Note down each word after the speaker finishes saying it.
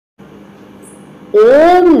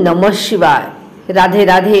ओम नमः शिवाय। राधे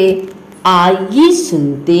राधे। आइए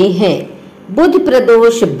सुनते हैं बुध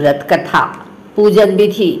प्रदोष व्रत कथा, पूजन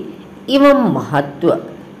विधि एवं महत्व।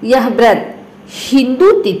 यह व्रत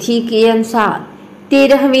हिंदू तिथि के अनुसार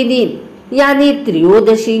 13वें दिन यानी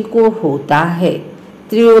त्रयोदशी को होता है।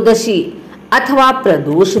 त्रयोदशी अथवा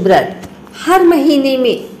प्रदोष व्रत हर महीने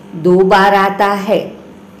में 2 बार आता है,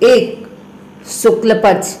 एक शुक्ल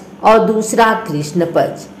पक्ष और दूसरा कृष्ण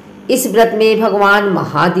पक्ष। इस व्रत में भगवान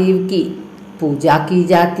महादेव की पूजा की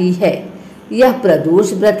जाती है। यह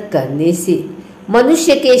प्रदोष व्रत करने से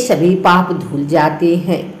मनुष्य के सभी पाप धुल जाते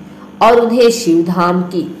हैं और उन्हें शिवधाम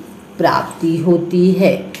की प्राप्ति होती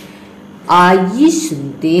है। आइए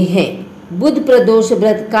सुनते हैं बुध प्रदोष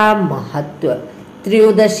व्रत का महत्व।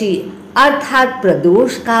 त्रयोदशी अर्थात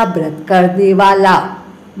प्रदोष का व्रत करने वाला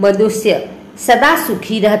मनुष्य सदा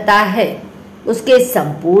सुखी रहता है। उसके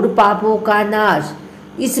संपूर्ण पापों का नाश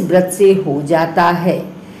इस व्रत से हो जाता है।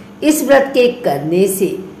 इस व्रत के करने से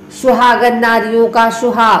सुहागन नारियों का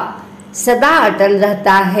सुहाग सदा अटल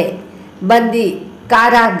रहता है। बंदी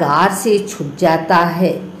कारागार से छूट जाता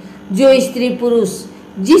है। जो स्त्री पुरुष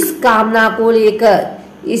जिस कामना को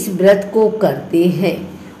लेकर इस व्रत को करते हैं,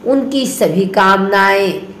 उनकी सभी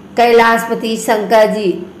कामनाएं कैलाशपति शंकर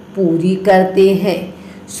जी पूरी करते हैं।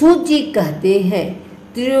 सूत जी कहते हैं,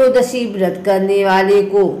 त्रयोदशी व्रत करने वाले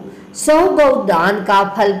को 100 गौदान का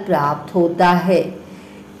फल प्राप्त होता है।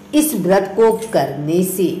 इस व्रत को करने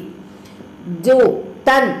से जो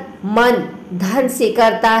तन मन धन से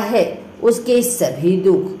करता है, उसके सभी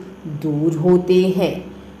दुख दूर होते हैं।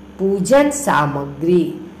 पूजन सामग्री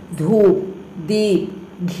धूप,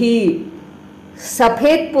 दीप, घी,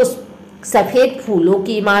 सफेद पुष्प, सफेद फूलों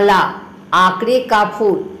की माला, आंकड़े का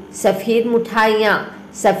फूल, सफेद मिठाइयाँ,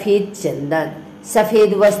 सफेद चंदन,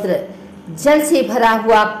 सफेद वस्त्र, जल से भरा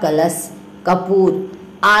हुआ कलश, कपूर,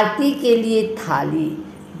 आरती के लिए थाली,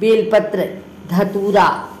 बेलपत्र, धतूरा,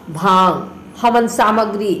 भांग, हवन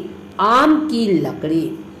सामग्री, आम की लकड़ी।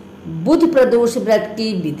 बुध प्रदोष व्रत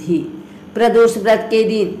की विधि। प्रदोष व्रत के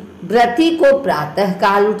दिन व्रती को प्रातः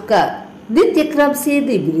काल उठकर नित्य क्रम से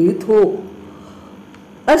निवृत्त हो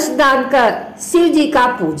स्नान कर शिव जी का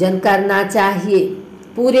पूजन करना चाहिए।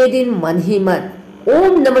 पूरे दिन मन ही मन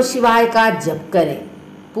ओम नमः शिवाय का जप करें।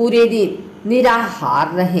 पूरे दिन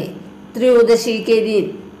निराहार रहें। त्रयोदशी के दिन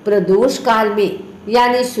प्रदोष काल में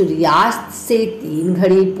यानी सूर्यास्त से 3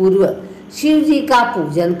 घड़ी पूर्व शिव जी का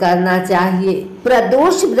पूजन करना चाहिए।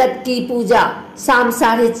 प्रदोष व्रत की पूजा शाम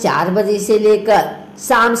 4:30 बजे से लेकर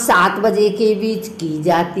शाम 7 बजे के बीच की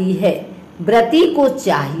जाती है। व्रती को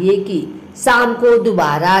चाहिए कि शाम को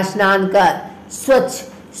दोबारा स्नान कर स्वच्छ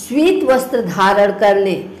श्वेत वस्त्र धारण कर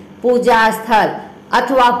ले। पूजा स्थल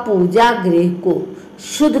अथवा पूजा गृह को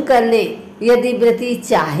शुद्ध कर ले। यदि व्रती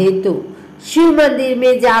चाहे तो शिव मंदिर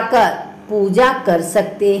में जाकर पूजा कर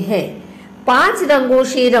सकते हैं। 5 रंगों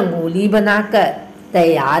से रंगोली बनाकर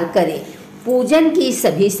तैयार करें। पूजन की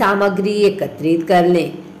सभी सामग्री एकत्रित कर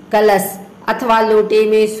लें। कलश अथवा लोटे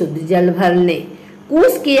में शुद्ध जल भर लें।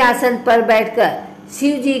 कुश के आसन पर बैठकर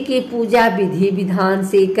शिव जी की पूजा विधि विधान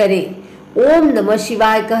से करें। ओम नमः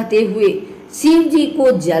शिवाय कहते हुए शिव जी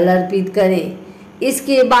को जल अर्पित करें।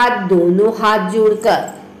 इसके बाद दोनों हाथ जोड़कर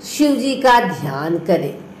शिव जी का ध्यान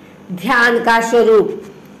करें। ध्यान का स्वरूप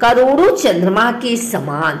करोड़ों चंद्रमा के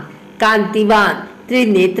समान कांतिवान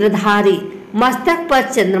त्रिनेत्रधारी, मस्तक पर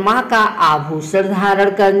चंद्रमा का आभूषण धारण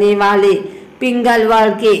करने वाले, पिंगल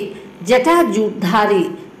वर्ण के जटाजूटधारी,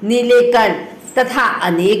 नीले कर्ण तथा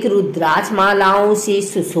अनेक रुद्राक्ष मालाओं से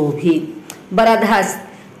सुशोभित, बरधस्त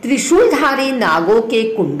त्रिशूलधारी नागों के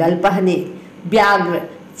कुंडल पहने, व्याघ्र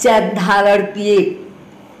चर्म धारण किए,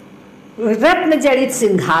 रत्न जड़ित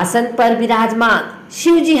सिंहासन पर विराजमान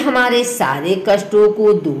शिव जी हमारे सारे कष्टों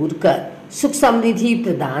को दूर कर सुख समृद्धि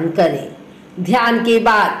प्रदान करें। ध्यान के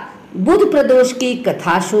बाद बुध प्रदोष की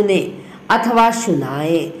कथा सुने अथवा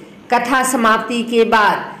सुनाए। कथा समाप्ति के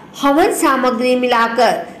बाद हवन सामग्री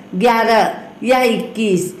मिलाकर 11 या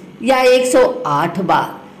 21 या 108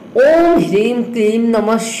 बार ओम ह्रीम क्लीम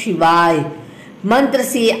नमः शिवाय मंत्र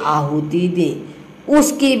से आहुति दें।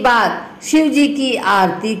 उसके बाद शिव जी की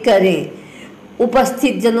आरती करें।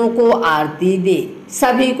 उपस्थित जनों को आरती दें।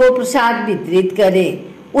 सभी को प्रसाद वितरित करें।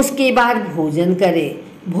 उसके बाद भोजन करें।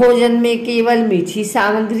 भोजन में केवल मीठी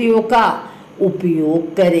सामग्रियों का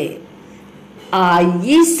उपयोग करें।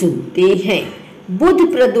 आइए सुनते हैं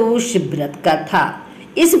बुध प्रदोष व्रत कथा।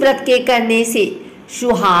 इस व्रत के करने से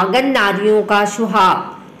सुहागन नारियों का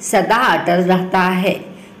सुहाग सदा अटल रहता है।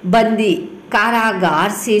 बंदी कारागार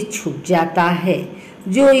से छूट जाता है।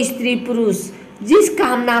 जो स्त्री पुरुष जिस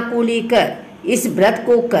कामना को लेकर इस व्रत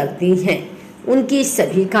को करती हैं, उनकी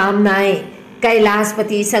सभी कामनाएं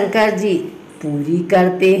कैलाशपति शंकर जी पूरी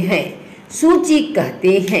करते हैं। सूची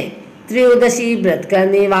कहते हैं, त्रयोदशी व्रत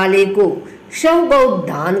करने वाले को शव गौ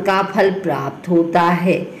दान का फल प्राप्त होता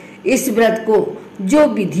है। इस व्रत को जो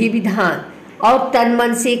विधि विधान और तन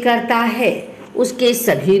मन से करता है उसके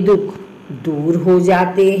सभी दुख दूर हो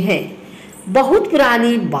जाते हैं। बहुत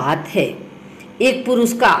पुरानी बात है, एक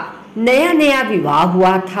पुरुष का नया नया विवाह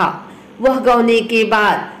हुआ था। वह गौने के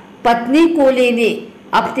बाद पत्नी को लेने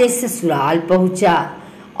अपने ससुराल पहुंचा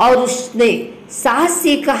और उसने सास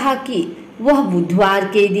से कहा कि वह बुधवार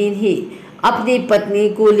के दिन ही अपनी पत्नी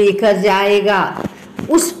को लेकर जाएगा।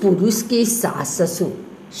 उस पुरुष के सास ससुर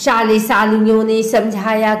साले सालियों ने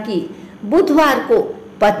समझाया कि बुधवार को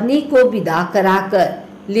पत्नी को विदा कराकर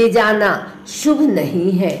ले जाना शुभ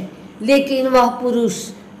नहीं है, लेकिन वह पुरुष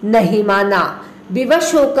नहीं माना।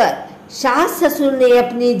 विवश होकर सास ससुर ने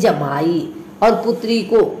अपनी जमाई और पुत्री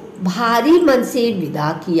को भारी मन से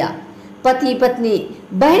विदा किया। पति पत्नी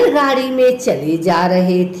बैलगाड़ी में चले जा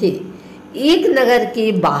रहे थे। एक नगर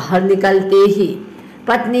के बाहर निकलते ही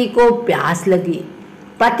पत्नी को प्यास लगी।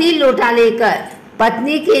 पति लोटा लेकर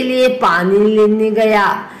पत्नी के लिए पानी लेने गया।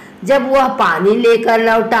 जब वह पानी लेकर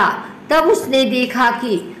लौटा तब उसने देखा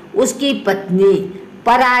कि उसकी पत्नी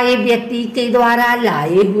पराये व्यक्ति के द्वारा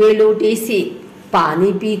लाए हुए लोटे से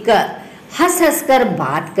पानी पीकर हंस हंस कर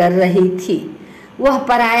बात कर रही थी। वह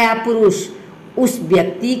पराया पुरुष उस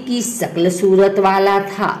व्यक्ति की शक्ल सूरत वाला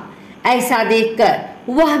था। ऐसा देखकर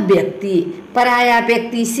वह व्यक्ति पराया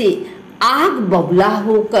व्यक्ति से आग बबूला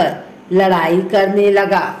होकर लड़ाई करने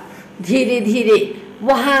लगा। धीरे धीरे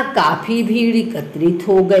वहां काफी भीड़ एकत्रित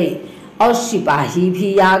हो गई और सिपाही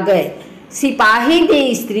भी आ गए। सिपाही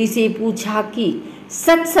ने स्त्री से पूछा कि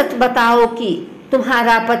सच सच बताओ कि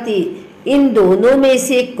तुम्हारा पति इन दोनों में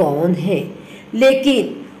से कौन है।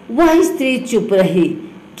 लेकिन वह स्त्री चुप रही,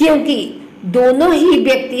 क्योंकि दोनों ही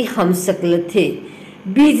व्यक्ति हमशक्ल थे।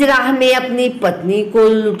 बीच राह में अपनी पत्नी को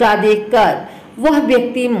लुटा देखकर वह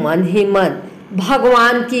व्यक्ति मन ही मन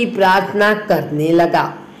भगवान की प्रार्थना करने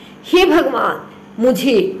लगा, हे भगवान,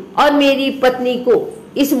 मुझे और मेरी पत्नी को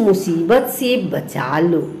इस मुसीबत से बचा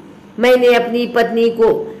लो। मैंने अपनी पत्नी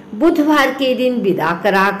को बुधवार के दिन विदा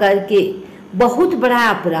करा करके बहुत बड़ा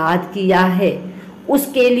अपराध किया है।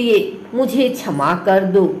 उसके लिए मुझे क्षमा कर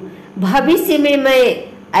दो। भविष्य में मैं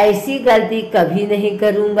ऐसी गलती कभी नहीं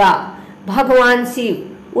करूँगा। भगवान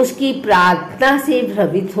शिव उसकी प्रार्थना से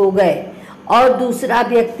भ्रमित हो गए और दूसरा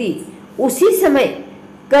व्यक्ति उसी समय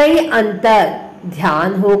कई अंतर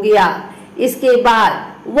ध्यान हो गया। इसके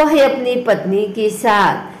बाद वह अपनी पत्नी के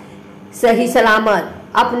साथ सही सलामत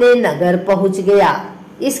अपने नगर पहुंच गया।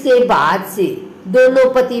 इसके बाद से दोनों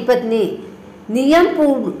पति पत्नी नियम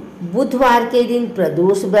पूर्व बुधवार के दिन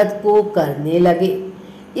प्रदोष व्रत को करने लगे।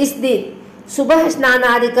 इस दिन सुबह स्नान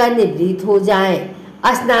आदि कर निवृत्त हो जाएं।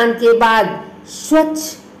 स्नान के बाद स्वच्छ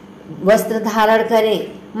वस्त्र धारण करें।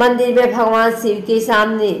 मंदिर में भगवान शिव के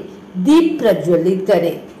सामने दीप प्रज्वलित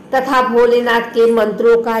करें तथा भोलेनाथ के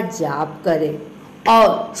मंत्रों का जाप करें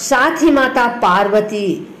और साथ ही माता पार्वती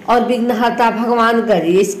और विघ्नहर्ता भगवान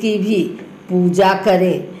गणेश की भी पूजा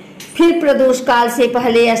करें। फिर प्रदोष काल से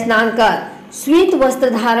पहले स्नान कर श्वेत वस्त्र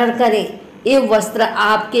धारण करें। ये वस्त्र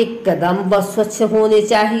आपके कदम व स्वच्छ होने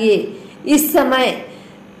चाहिए। इस समय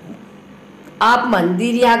आप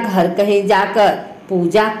मंदिर या घर कहीं जाकर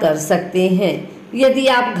पूजा कर सकते हैं। यदि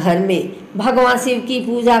आप घर में भगवान शिव की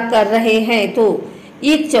पूजा कर रहे हैं तो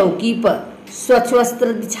एक चौकी पर स्वच्छ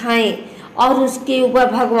वस्त्र बिछाएं और उसके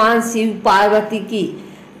ऊपर भगवान शिव पार्वती की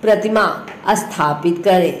प्रतिमा स्थापित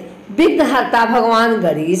करें। विघ्नहर्ता भगवान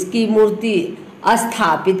गणेश की मूर्ति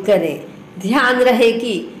स्थापित करें। ध्यान रहे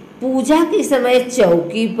कि पूजा के समय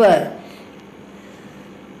चौकी पर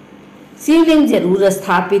शिवलिंग जरूर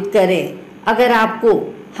स्थापित करें। अगर आपको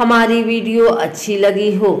हमारी वीडियो अच्छी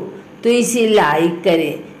लगी हो तो इसे लाइक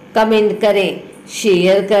करें, कमेंट करें,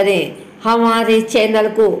 शेयर करें। हमारे चैनल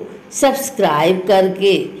को सब्सक्राइब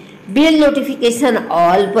करके बेल नोटिफिकेशन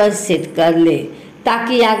ऑल पर सेट कर लें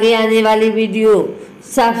ताकि आगे आने वाली वीडियो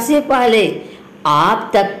सबसे पहले आप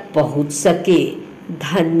तक पहुंच सके।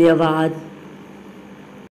 धन्यवाद।